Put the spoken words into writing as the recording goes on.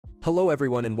Hello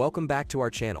everyone and welcome back to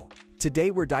our channel. Today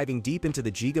we're diving deep into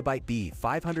the GIGABYTE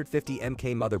B550M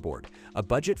K motherboard, a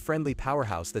budget-friendly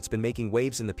powerhouse that's been making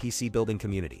waves in the PC building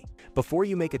community. Before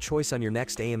you make a choice on your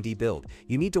next AMD build,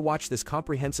 you need to watch this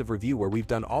comprehensive review where we've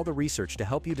done all the research to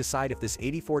help you decide if this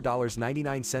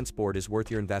 $84.99 board is worth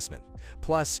your investment.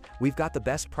 Plus, we've got the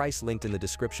best price linked in the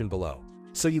description below.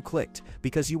 So you clicked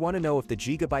because you want to know if the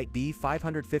GIGABYTE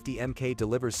B550M K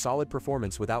delivers solid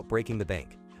performance without breaking the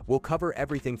bank. We'll cover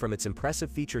everything from its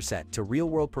impressive feature set to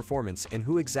real-world performance and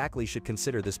who exactly should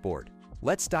consider this board.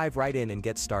 Let's dive right in and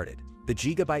get started. The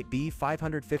GIGABYTE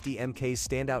B550M K's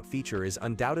standout feature is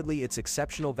undoubtedly its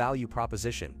exceptional value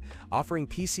proposition, offering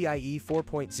PCIe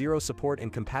 4.0 support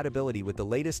and compatibility with the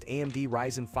latest AMD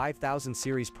Ryzen 5000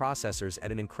 series processors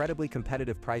at an incredibly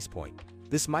competitive price point.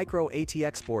 This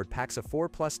micro-ATX board packs a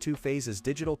 4+2 phases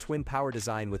digital twin power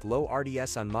design with low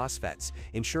RDS on MOSFETs,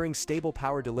 ensuring stable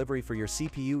power delivery for your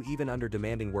CPU even under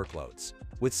demanding workloads.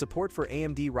 With support for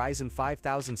AMD Ryzen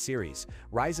 5000 series,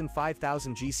 Ryzen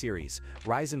 5000G series,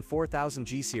 Ryzen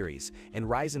 4000G series, and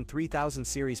Ryzen 3000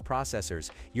 series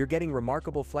processors, you're getting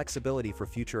remarkable flexibility for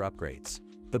future upgrades.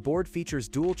 The board features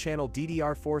dual-channel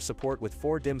DDR4 support with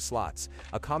 4 DIMM slots,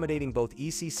 accommodating both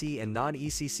ECC and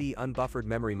non-ECC unbuffered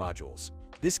memory modules.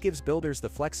 This gives builders the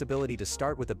flexibility to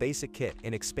start with a basic kit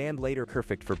and expand later,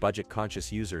 perfect for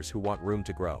budget-conscious users who want room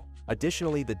to grow.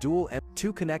 Additionally, the dual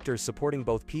M.2 connectors supporting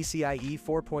both PCIe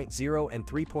 4.0 and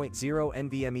 3.0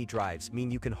 NVMe drives mean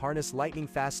you can harness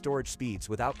lightning-fast storage speeds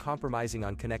without compromising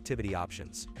on connectivity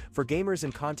options. For gamers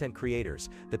and content creators,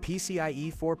 the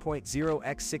PCIe 4.0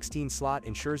 x16 slot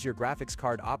ensures your graphics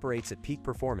card operates at peak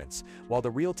performance, while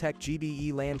the Realtek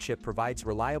GBE LAN chip provides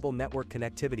reliable network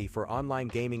connectivity for online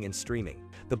gaming and streaming.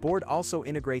 The board also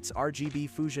integrates RGB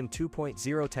Fusion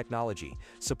 2.0 technology,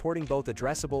 supporting both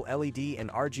addressable LED and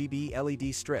RGB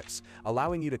LED strips,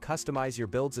 allowing you to customize your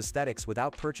build's aesthetics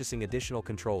without purchasing additional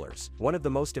controllers. One of the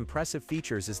most impressive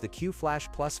features is the Q-Flash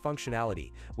Plus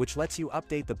functionality, which lets you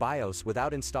update the BIOS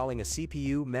without installing a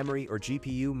CPU, memory, or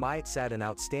GPU. It's an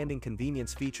outstanding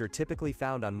convenience feature typically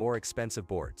found on more expensive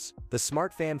boards. The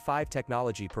SmartFan 5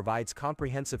 technology provides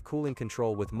comprehensive cooling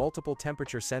control with multiple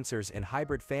temperature sensors and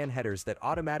hybrid fan headers that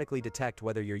automatically detect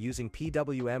whether you're using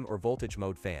PWM or voltage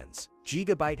mode fans.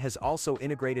 GIGABYTE has also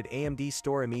integrated AMD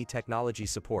StoreMe technology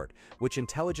support, which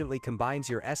intelligently combines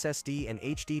your SSD and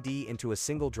HDD into a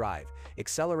single drive,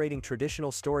 accelerating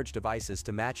traditional storage devices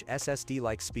to match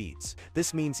SSD-like speeds.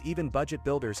 This means even budget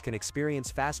builders can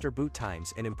experience faster boot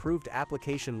times and improved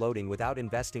application loading without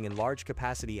investing in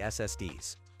large-capacity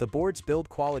SSDs. The board's build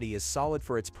quality is solid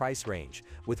for its price range,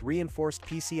 with reinforced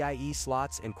PCIe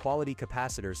slots and quality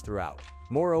capacitors throughout.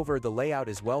 Moreover, the layout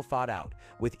is well thought out,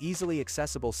 with easily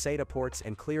accessible SATA ports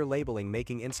and clear labeling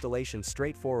making installation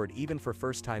straightforward even for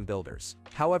first-time builders.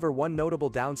 However, one notable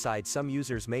downside some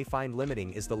users may find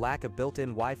limiting is the lack of built-in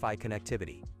Wi-Fi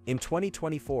connectivity. In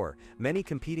 2024, many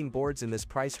competing boards in this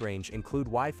price range include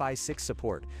Wi-Fi 6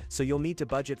 support, so you'll need to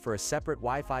budget for a separate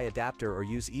Wi-Fi adapter or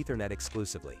use Ethernet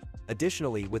exclusively.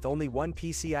 Additionally, with only one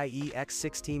PCIe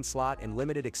x16 slot and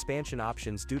limited expansion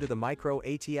options due to the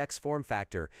micro-ATX form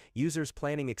factor, users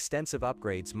planning extensive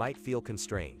upgrades might feel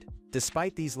constrained.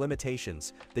 Despite these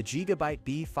limitations, the GIGABYTE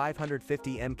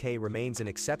B550M K remains an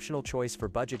exceptional choice for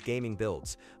budget gaming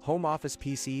builds, home office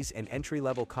PCs, and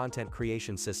entry-level content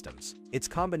creation systems. Its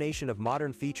combination of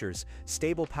modern features,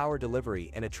 stable power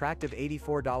delivery, and attractive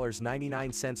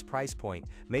 $84.99 price point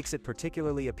makes it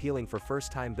particularly appealing for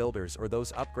first-time builders or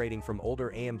those upgrading from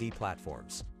older AMD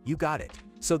platforms. You got it!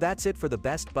 So that's it for the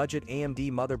best budget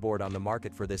AMD motherboard on the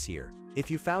market for this year. If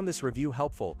you found this review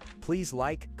helpful, please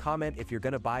like, comment if you're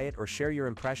gonna buy it, or share your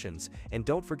impressions, and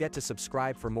don't forget to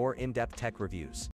subscribe for more in-depth tech reviews.